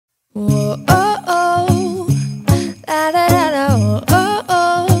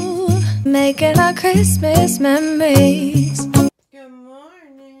making our Christmas memories. Good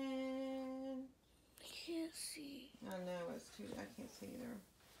morning. I can't see. I know, it's too, I can't see either.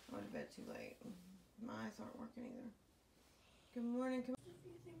 I went to bed too late. My eyes aren't working either. Good morning. There's a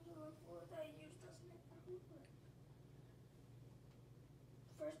few things on the floor that I use, doesn't it?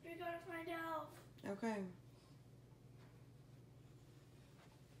 First, we gotta find out. Okay.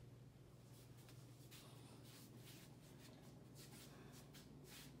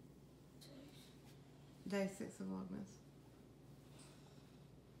 Day 6 of Vlogmas.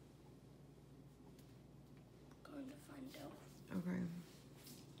 Going to find out. Okay.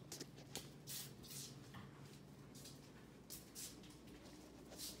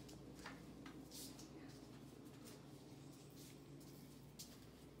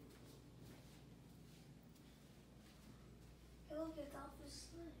 Hey, look, it's Alpha's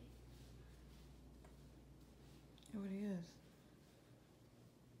sleigh. Oh, it is.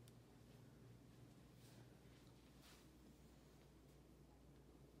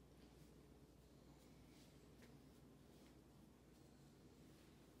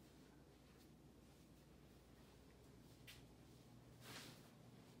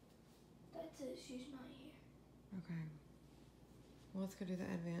 That's it, she's not here. Okay. Well, let's go do the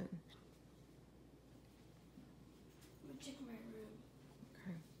Advent. I'm gonna check my room.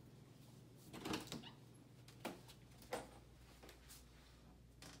 Okay.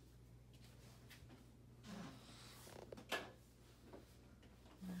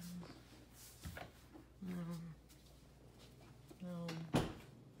 No.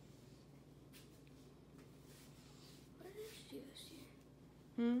 What did she do this year?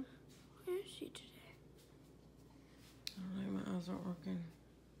 Hmm? Where is she today? I don't know, my eyes aren't working.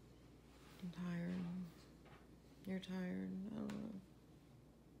 I'm tired. You're tired. I don't know.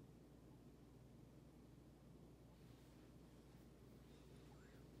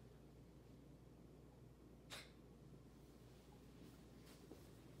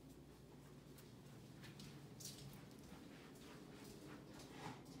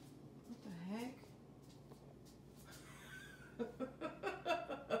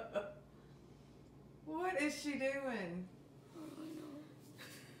 What is she doing? I don't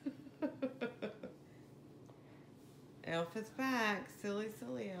know. Elf is back. Silly,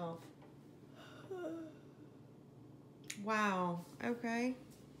 silly elf. Wow. Okay.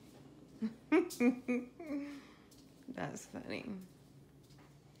 That's funny.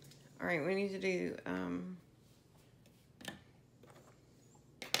 All right, we need to do,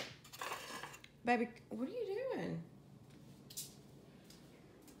 baby, what are you doing?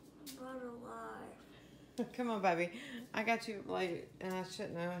 I'm not alive. Come on, baby. I got you up late, and I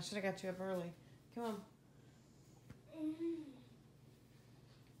shouldn't have. I should have got you up early. Come on.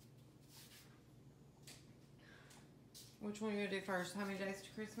 Which one are you going to do first? How many days to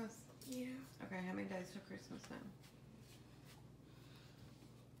Christmas? Yeah. Okay, how many days to Christmas now?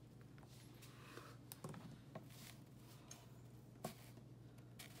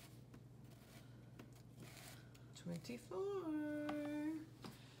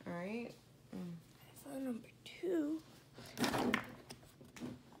 All right. I found number 2.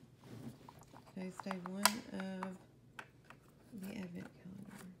 Today's day 1 of the Advent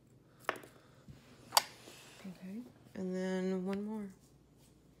calendar. Okay, and then one more.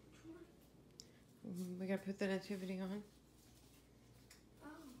 We gotta put the nativity on.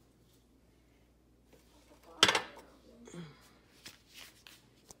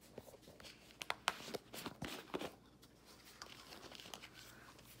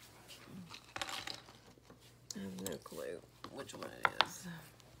 I have no clue which one it is.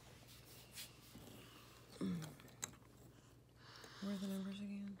 Where are the numbers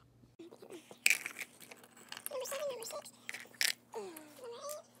again? Number 7, number 6, number 8, number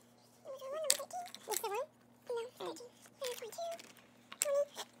 1, number 15. Is there 1? No, 13. 22,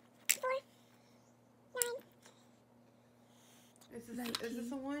 24, 9. Is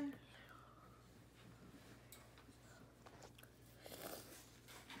this a 1?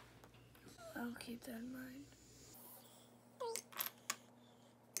 I'll keep that in mind. 3,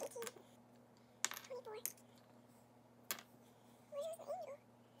 18, 24. Where's the angel?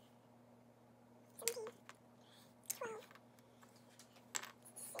 17, 12,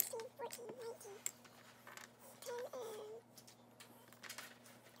 16, 14, 19, 10, and...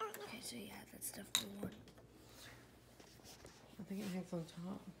 Oh, no. Okay, so yeah, that's definitely 1. I think it hangs on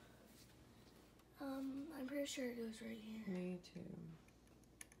top. I'm pretty sure it goes right here. Me too.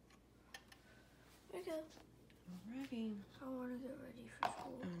 There you go. Alrighty. I want to get ready for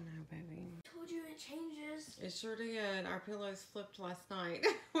school. Oh no, baby. Told you it changes. It sure did. Our pillows flipped last night.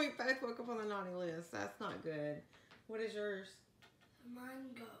 We both woke up on the naughty list. That's not good. What is yours?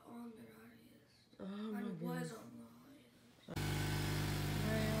 Mine got on the naughty Oh Mine my was goodness. online.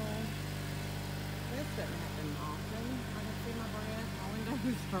 Well, this doesn't happen often. I can see my breath. My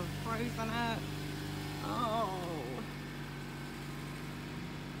windows are frozen up. Oh.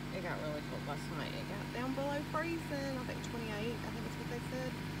 It got really cold last night. It got down below freezing. I think 28. I think that's what they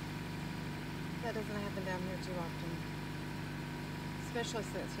said. That doesn't happen down here too often. Especially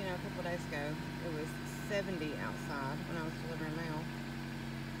since, you know, a couple of days ago, it was 70 outside when I was delivering mail.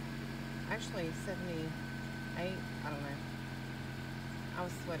 Actually, 78. I don't know. I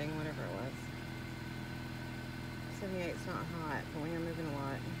was sweating, whatever it was. 78's not hot, but when you're moving a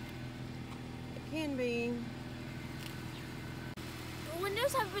lot, it can be. The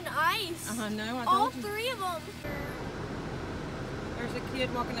windows have been iced. I know, I All told you. 3 of them. There's a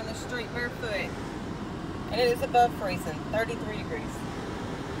kid walking down the street barefoot, and it is above freezing, 33 degrees.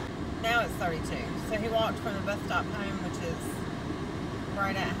 Now it's 32. So he walked from the bus stop home, which is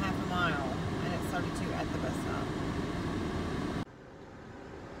right at half a mile, and it's 32 at the bus stop.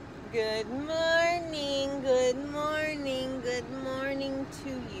 Good morning, good morning, good morning to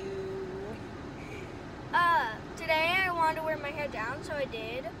you. Today I wanted to wear my hair down, so I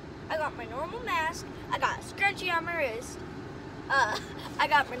did. I got my normal mask. I got a scrunchie on my wrist. I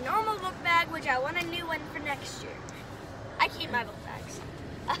got my normal book bag, which I want a new one for next year. I keep my book bags.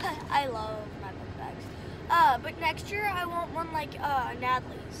 I love my book bags. But next year I want one like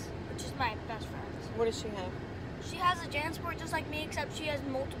Natalie's, which is my best friend's. What does she have? She has a JanSport just like me, except she has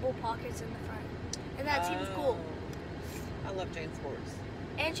multiple pockets in the front. And that seems cool. I love JanSports.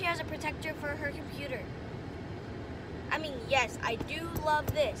 And she has a protector for her computer. I mean, yes, I do love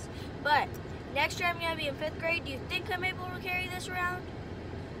this. But next year I'm going to be in 5th grade. Do you think I'm able to carry this around?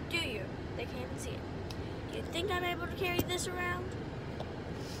 Do you? They can't even see it. Do you think I'm able to carry this around?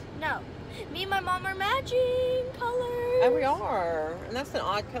 No. Me and my mom are matching colors. Oh, we are. And that's an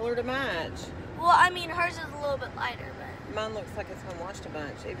odd color to match. Well, I mean, hers is a little bit lighter, but Mine looks like it's been washed a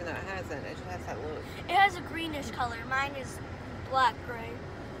bunch, even though it hasn't. It just has that look. it has a greenish color. Mine is black gray.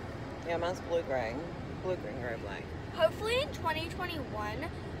 Yeah, mine's blue-gray. Blue-green, gray-black. Hopefully in 2021,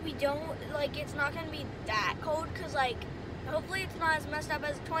 we don't, like, it's not going to be that cold, because, like, hopefully it's not as messed up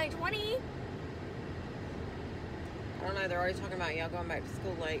as 2020. I don't know. They're already talking about y'all going back to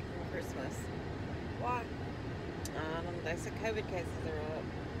school late for Christmas. Why? I don't know. They said COVID cases are up.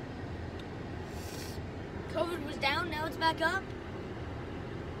 COVID was down, now it's back up.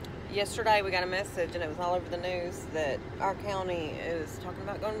 Yesterday we got a message, and it was all over the news, that our county is talking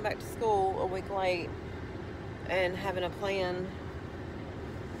about going back to school a week late and having a plan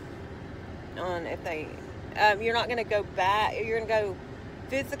on if they, you're not going to go back, you're going to go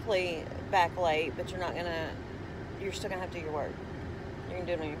physically back late, but you're still going to have to do your work. You can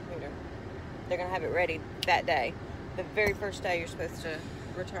do it on your computer. They're going to have it ready that day. The very first day you're supposed to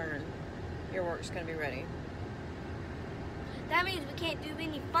return, your work's going to be ready. That means we can't do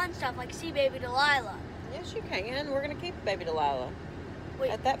any fun stuff like see baby Delilah. Yes, you can. We're going to keep baby Delilah.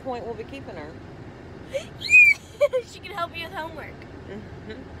 Wait. At that point, we'll be keeping her. She can help you with homework.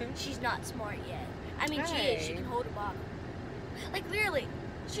 She's not smart yet. I mean, she is. She Hey. can hold a ball. Like, literally,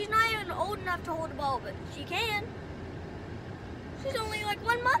 she's not even old enough to hold a ball, but she can. She's only like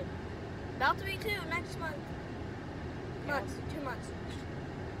 1 month. About to be 2 next month. 2 months.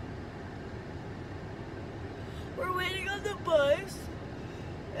 We're waiting on the bus.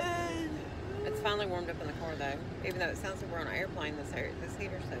 And It's finally warmed up in the car, though. Even though it sounds like we're on an airplane, this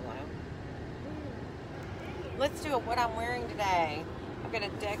heater's so loud. Let's do a what I'm wearing today. I'm going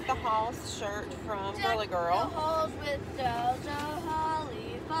to deck the halls shirt from Girly Girl. The halls with dolls of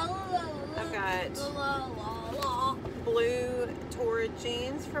holly. I've got La, la, la. blue Torrid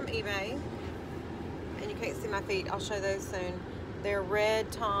jeans from eBay. And you can't see my feet. I'll show those soon. They're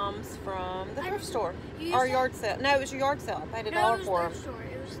red Toms from the thrift store. You used Or to- yard sale. No, it was a yard sale. I paid $1 No, it was for them. thrift store.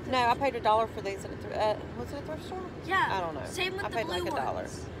 It was No, I paid $1 for these at was it a thrift store? Yeah. I don't know. Same with I the paid blue like $1.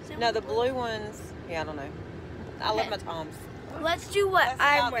 ones. Same No, with the blue ones, yeah, I don't know. I love Okay. my Toms. Let's do what That's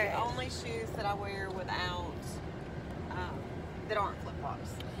I'm about wearing. the only shoes that I wear without, that aren't flip-flops.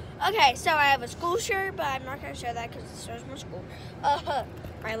 Okay, so I have a school shirt, but I'm not going to show that because it shows my school.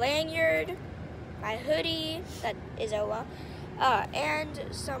 My lanyard, my hoodie, that is Ola, and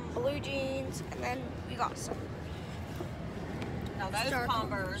some blue jeans, and then we got some. Now those Star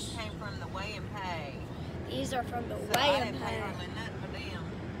Converse Converse. came from the Weigh and Pay. These are from the So I Way and didn't pay Pay. hardly nothing for them.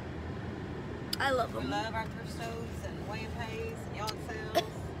 I love We them. love our thrift stores and Weigh and Pays and yard sales.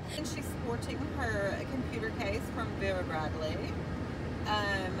 And she's sporting her computer case from Vera Bradley.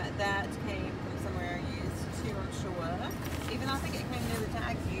 That came from somewhere used too, I'm sure. Even though I think it came near the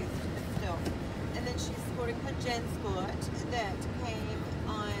tags used, but still. And then she's sporting her Gen Sport that came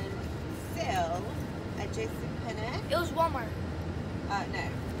on sale at JCPenney. It was Walmart. No,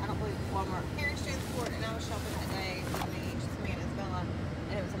 I don't believe it's Walmart. Parents Transport, and I was shopping that day with me, just me and Isabella,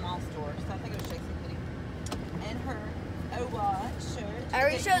 and it was a mall store, so I think it was JCPenney. And her OWA shirt. I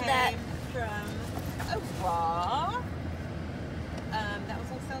already showed that. From OWA. That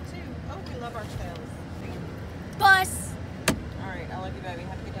was on sale too. Oh, we love our sales. Bus. All right, I love you, baby.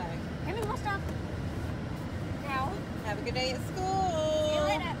 Have a good day. Give me more stuff. Now. Have a good day at school. See you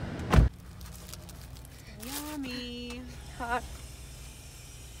later. Yummy. Hot.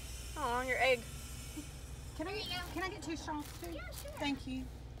 Oh, your egg. Can I get 2 straws too? Yeah, sure. Thank you.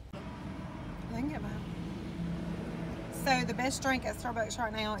 Thank you, Mom. So the best drink at Starbucks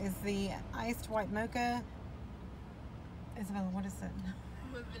right now is the iced white mocha. Isabella, what is it?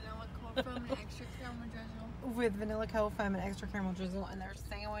 With vanilla cold foam and extra caramel drizzle. With vanilla cold foam and extra caramel drizzle, and their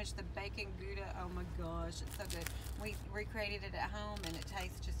sandwich, the bacon gouda. Oh my gosh, it's so good. We recreated it at home, and it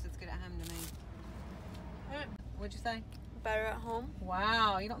tastes just as good at home to me. What'd you say? Better at home.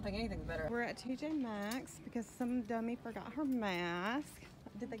 Wow, you don't think anything's better. We're at TJ Maxx because some dummy forgot her mask.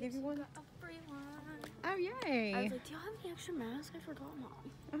 Did they give you one? A free one. Oh, yay. I was like, do y'all have any extra masks? I forgot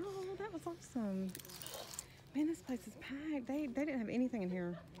mine. Oh, that was awesome. Man, this place is packed. They didn't have anything in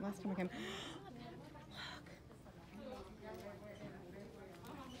here last time I came.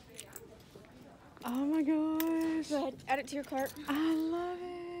 Oh my gosh. Go ahead, add it to your cart. I love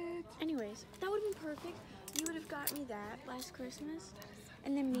it. Anyways, that would have been perfect. You would have got me that last Christmas,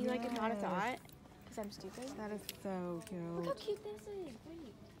 and then me like not a thought, because I'm stupid. That is so Look how cute. cute this is.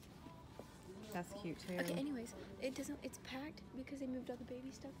 Wait. That's cute too. Okay. Anyways, it doesn't. It's packed because they moved all the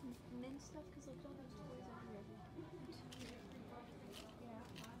baby stuff and men's stuff. Because look at all those toys on here.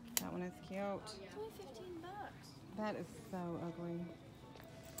 That one is cute. It's only $15. That is so ugly.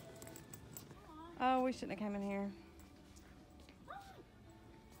 Oh, we shouldn't have come in here.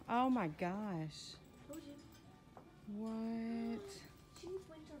 Oh my gosh. Told you. What? She needs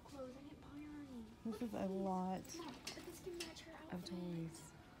winter clothes. I didn't buy her any. This is a lot No, but this can match her of outfit. toys.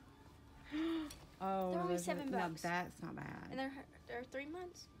 Oh, They're only those are- $7. No, that's not bad. And they're 3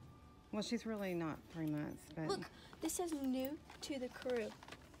 months. Well, she's really not 3 months, but Look, this says new to the crew.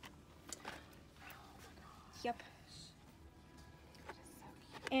 Yep.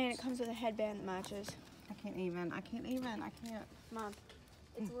 And it comes with a headband that matches. I can't even. I can't. Mom,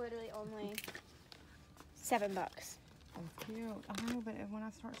 it's literally only $7. That's cute. I know, but when I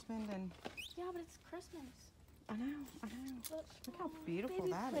start spending, Yeah, but it's Christmas. I know. Look, Look how beautiful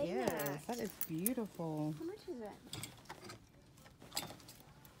baby that play is. mats. That is beautiful. How much is that?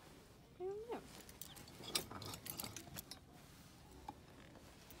 I don't know.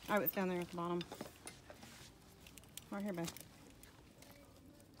 Oh, it's down there at the bottom. Right here, babe.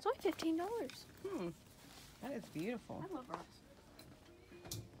 It's only $15. That is beautiful. I love rocks.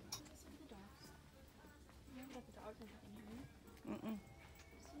 This for the dogs. You haven't got the dogs in here. Mm-mm.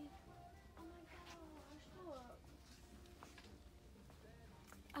 See? Oh my gosh, look.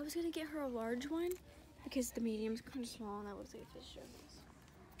 I was gonna get her a large one because the medium's kind of small and that looks like a fish service.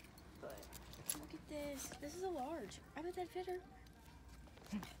 But look at this. This is a large. I bet that fit her.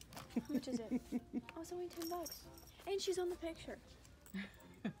 How much is it? Oh, it's only $10. And she's on the picture.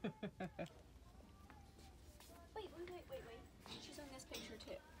 Wait. She's on this picture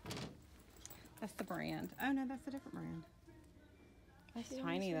too. That's the brand. Oh no, that's a different brand. That's She's on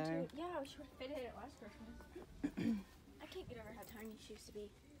tiny this one, though. too. Yeah, she would have fitted it last Christmas. I can't get over how tiny she used to be.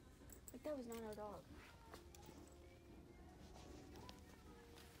 Like that was not our dog.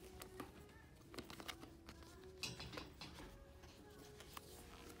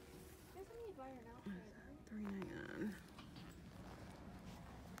 Doesn't need to buy her an outfit. $3.99.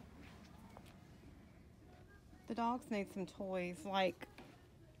 The dogs need some toys, like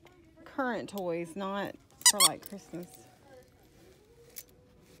current toys, not for like Christmas.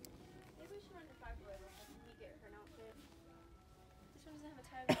 Maybe we should run to Five Below and me get her an outfit. This one doesn't have a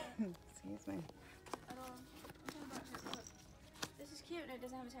tag on it Excuse me. at all. I'm talking about her. Look. This is cute and it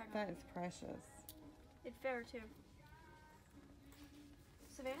doesn't have a tag on That it. is precious. It's fair too.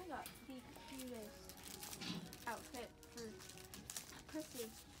 Savannah got the cutest outfit for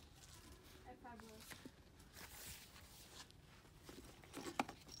Chrissy at Five Below.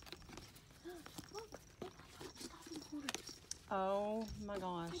 Look, stocking holders. Oh my I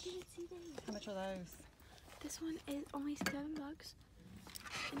gosh. didn't see these. How much are those? This one is only $7,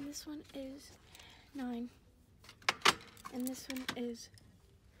 and this one is $9, and this one is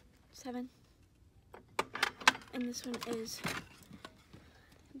 $7, and this one is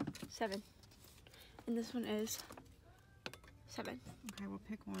 $7, and this one is $7. Okay, we'll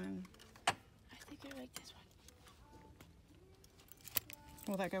pick one. I think I like this one.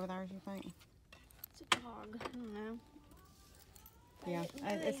 Will that go with ours, you think? It's a dog. I don't know. Yeah,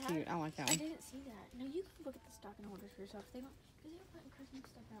 it's cute. I like that I one. didn't see that. No, you can look at the stocking holders for yourself. They don't, because they were putting Christmas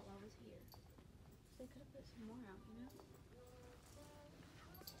stuff out while I was here. So they could have put some more out, you know?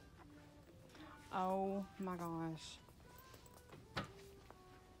 Oh my gosh.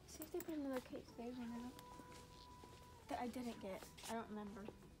 See if they put another Kate Spade one out. That I didn't get. I don't remember.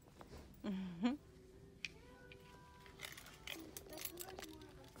 Mhm. That's so much more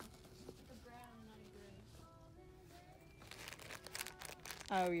of a brown, not a gray.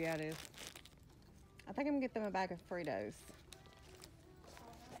 Oh yeah, it is. I think I'm gonna get them a bag of Fritos.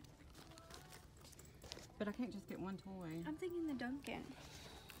 But I can't just get one toy. I'm thinking the Dunkin'.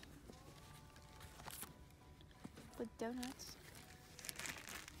 With donuts.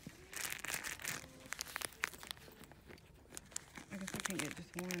 I guess I can't get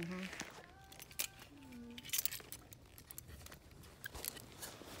just one, huh?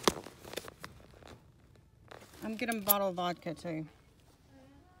 I'm getting a bottle of vodka too.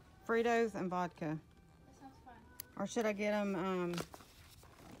 Fritos and vodka. That sounds fun. Or should I get them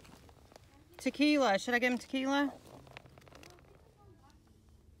tequila? Should I get them tequila?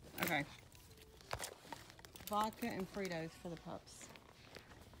 Okay. Vodka and Fritos for the pups.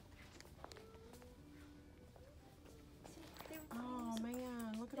 See, Oh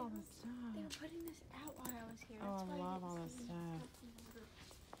man, look at all this they were stuff. putting this out while I was here. Oh, That's I why love all didn't this see stuff.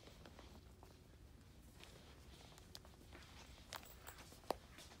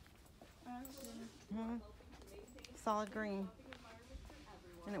 Hmm. Solid green.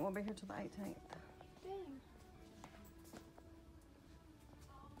 And it won't be here till the 18th. Dang.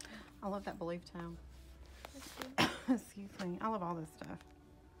 I love that belief towel. That's good. Excuse me. I love all this stuff.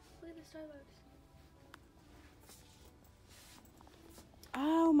 Look at the Starbucks.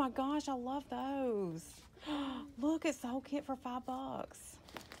 Oh my gosh, I love those. Look, it's the whole kit for $5.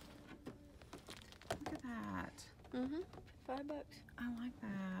 Look at that. Mm-hmm. $5. I like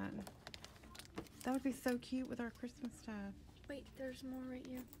that. That would be so cute with our Christmas stuff. Wait, there's more right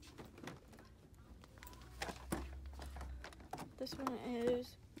here. This one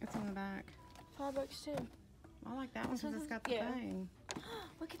is It's on the back. $5 too. I like that one because it's got the Yeah. thing.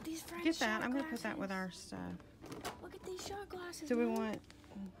 Look at these French Get that. shot I'm going to put that with glasses. our stuff. Look at these shot glasses. Do we Mom. want...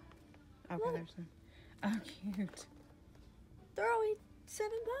 Okay, Look. there's some. Oh, cute. They're only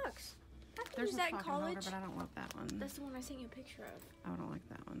 $7. I can There's use a that in stocking holder, college. but I don't want that one. That's the one I sent you a picture of. I don't like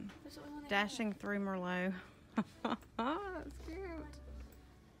that one. That's the only one. Dashing through Merlot. That's cute. Why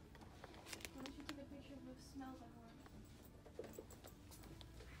don't you take a picture of the smells I want?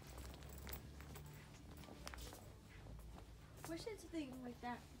 Wish it's a thing like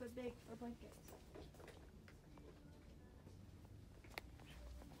that, but big for blankets.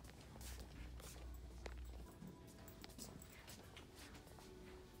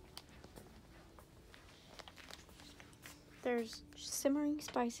 There's simmering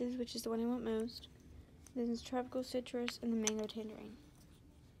spices, which is the one I want most. Then there's tropical citrus and the mango tangerine.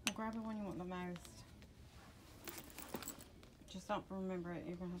 Well, grab the one you want the most. Just don't remember it.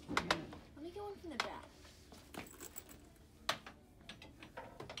 You're going to have to forget it. Let me get one from the back. There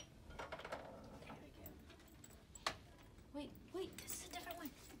we go. Wait, this is a different one.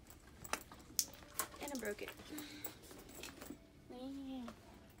 And I broke it. Yeah.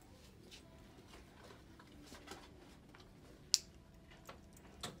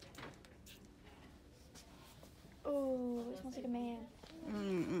 Oh, it smells like a man.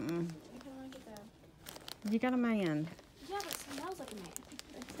 Mm-mm-mm. I don't like it though. You got a man. Yeah, but it smells like a man.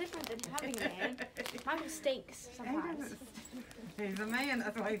 It's different than having a man. Mine stinks sometimes. He's a man.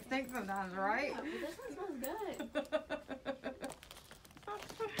 That's why he stinks sometimes, right? Yeah, but this one smells good.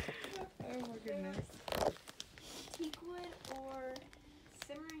 Oh my goodness. Teakwood or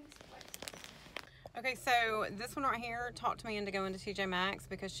simmering spices. Okay, so this one right here talked me into going to TJ Maxx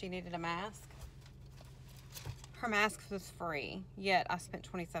because she needed a mask. Her mask was free, yet I spent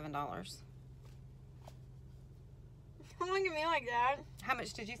 $27. Don't look at me like that. How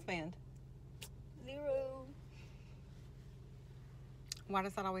much did you spend? 0. Why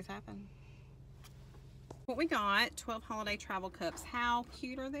does that always happen? What we got, 12 holiday travel cups. How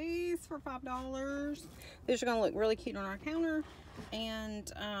cute are these for $5? These are gonna look really cute on our counter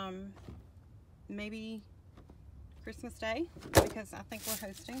and maybe Christmas Day because I think we're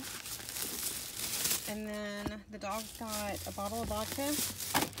hosting. And then the dog's got a bottle of vodka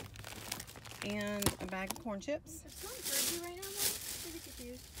and a bag of corn chips. It's not Fergie right now, Mom. I'm really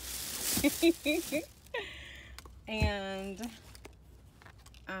confused. And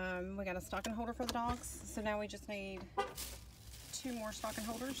we got a stocking holder for the dogs. So now we just need 2 more stocking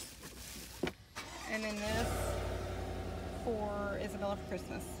holders. And then this for Isabella for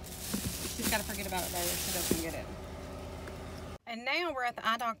Christmas. She's got to forget about it though if she doesn't get it. And now we're at the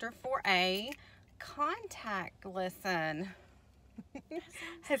eye doctor for a contact lesson.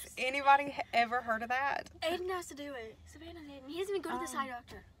 Has anybody ever heard of that? Aiden has to do it. Savannah didn't. He doesn't even go to this eye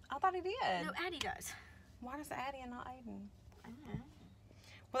doctor. I thought he did. No, Addie does. Why does Addie and not Aiden? I don't know.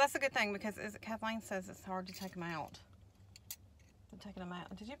 Well, that's a good thing because as Kathleen says, it's hard to take them out. Taking them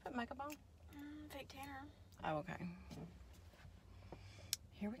out. Did you put makeup on? Fake tanner. Oh, okay.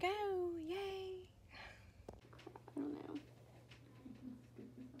 Here we go. Yay. I don't know.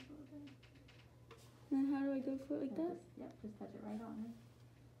 And then how do I go for it like that? Yep, just touch it right on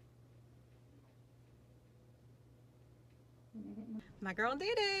it. My girl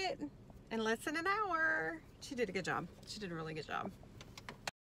did it in less than an hour. She did a good job. She did a really good job.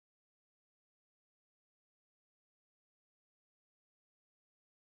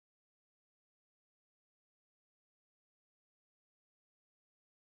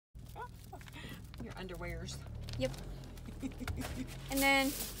 Your underwears. Yep. And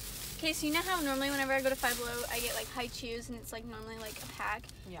then, okay, so you know how normally whenever I go to Five Below, I get like high chews, and it's like normally like a pack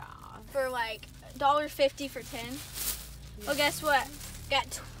Yeah. for like $1.50 for 10. Well, guess what?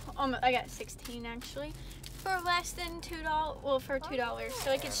 I got 16 actually for less than $2. Well, for $2.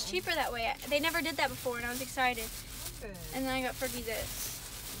 So like it's cheaper that way. They never did that before, and I was excited. Good. And then I got Fergie this.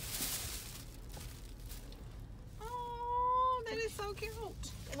 Oh, that is so cute.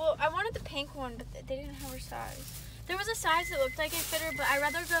 Well, I wanted the pink one, but they didn't have her size. There was a size that looked like it fit her, but I'd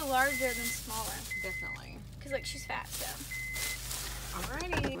rather go larger than smaller. Definitely. Because, like, she's fat, so.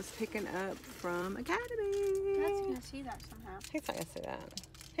 Alrighty. Was picking up from Academy. Dad's gonna see that somehow. He's not gonna see that.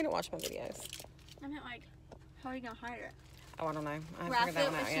 He didn't watch my videos. I meant, like, how are you gonna hide it? Oh, I don't know. I haven't Wrap figured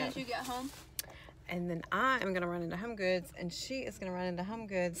it that one as out soon yet. as you get home. And then I am gonna run into Home Goods, and she is gonna run into Home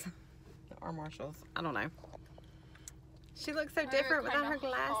Goods or Marshalls. I don't know. She looks so different without her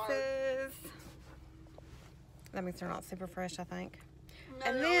glasses. That means they're not super fresh, I think. No,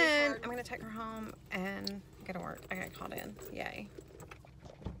 And they're then always hard. I'm gonna take her home and go to work. I got called in. Yay.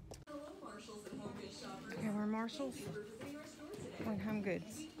 Okay, we're in Marshalls. We're in Home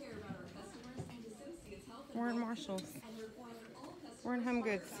Goods. We're in Marshalls. We're in Home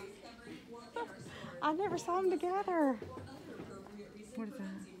Goods. I never saw them together. What is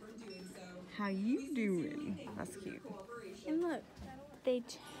that? How you doing? That's cute. And look, they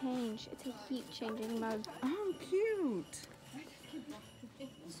change. It's a heat changing mode. Oh, cute.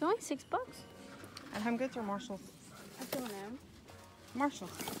 It's only $6. At Home Goods or Marshalls? I don't know. Marshalls.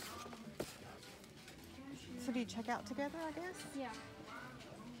 So do you check out together, I guess? Yeah.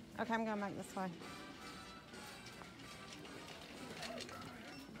 Okay, I'm gonna make this way.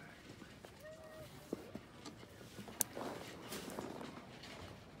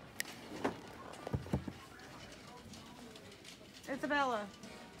 Isabella,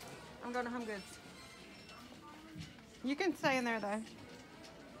 I'm going to Home Goods. You can stay in there though.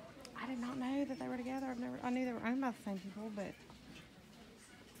 I did not know that they were together. I knew they were owned by the same people, but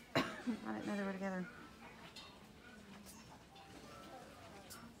I didn't know they were together.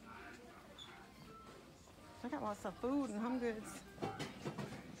 I got lots of food and Home Goods.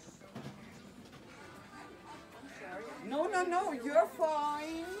 No, you're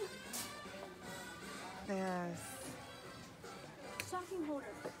fine. Yes. Stocking holder.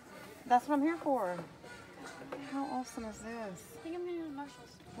 That's what I'm here for. How awesome is this? I think I'm gonna go to Marshalls.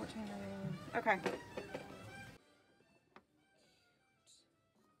 $14.99. Okay.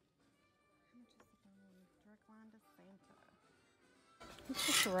 Direct line to Santa. It's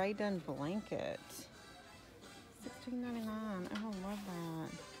just a Ray Dunn blanket. $16.99. Oh, I love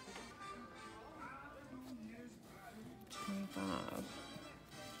that. 25.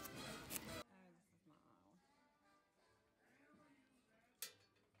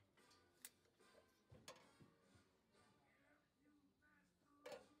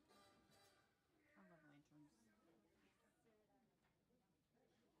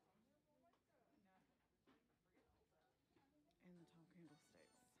 And the tall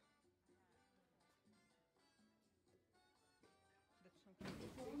candlesticks.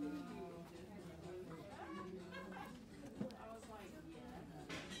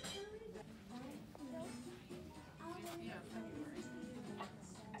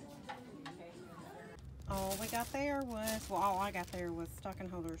 All we got there was, well, all I got there was stocking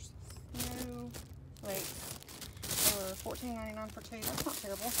holders. No plates. They were $14.99 for two. That's not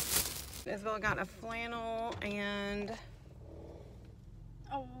terrible. Isabella got a flannel and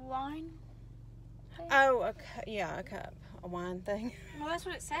A wine? oh, a cup. Yeah, a cup, a wine thing. Well, that's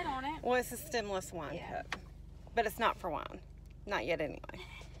what it said on it. Well, it's a stemless wine cup, but it's not for wine. Not yet, anyway.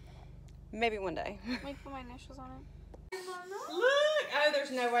 Maybe one day. Let me put my initials on it. Mama. Look! Oh,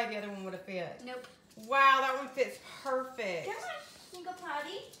 there's no way the other one would have fit. Nope. Wow, that one fits perfect. Come on, you go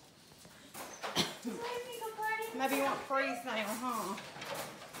potty. Maybe you want freeze now, huh?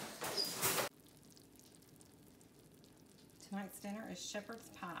 Tonight's dinner is shepherd's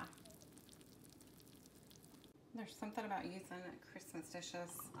pie. There's something about using Christmas dishes.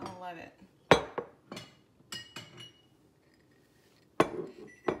 I love it.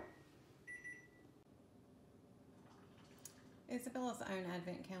 Isabella's own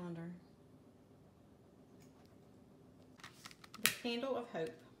advent calendar. The Candle of Hope.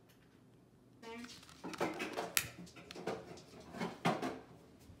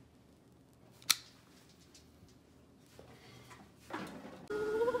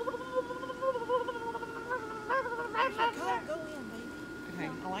 Okay,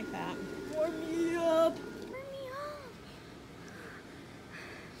 I like that. Warm me up.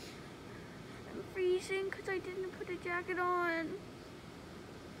 I'm freezing because I didn't put a jacket on.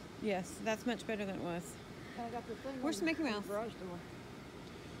 Yes, that's much better than it was. Where's Mickey Mouse? Garage door.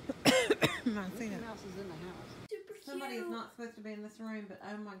 I see Mickey that. Mouse is in the house. Super cute. Somebody's not supposed to be in this room, but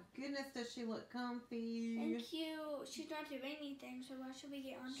oh my goodness, does she look comfy? And cute. She's not doing anything, so why should we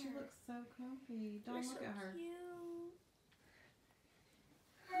get on She her? looks so comfy. Don't You're look so at her. Cute.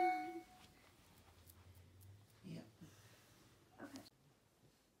 Yep. Okay.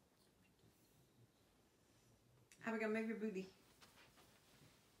 Abigail, move your booty.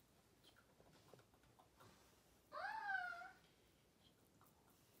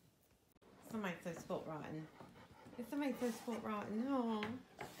 Somebody so spoilt rotten. Is somebody so spoilt rotten? No.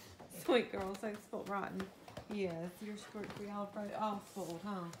 Sweet girl, so spoilt rotten. Yes, you're all spoiled,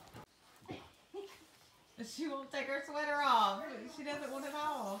 huh? She won't take her sweater off. She doesn't want it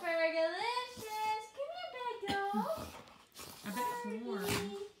off. Fergalicious. Give me a bag, doll. I bet it's warm.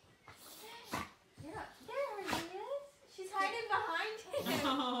 Yeah, there he is. She's hiding behind him.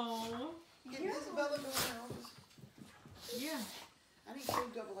 Oh. Get Isabella going out. Yeah. I need 2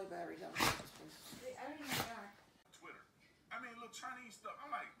 AA batteries out of this. I don't even know. Twitter. I mean, little Chinese stuff.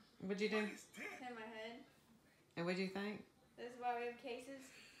 I'm like, What'd you do? what is that? In my head. And what'd you think? This is why we have cases.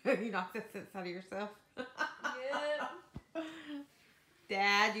 You knocked the sense out of yourself. Yep.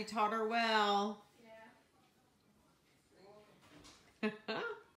 Dad, you taught her well.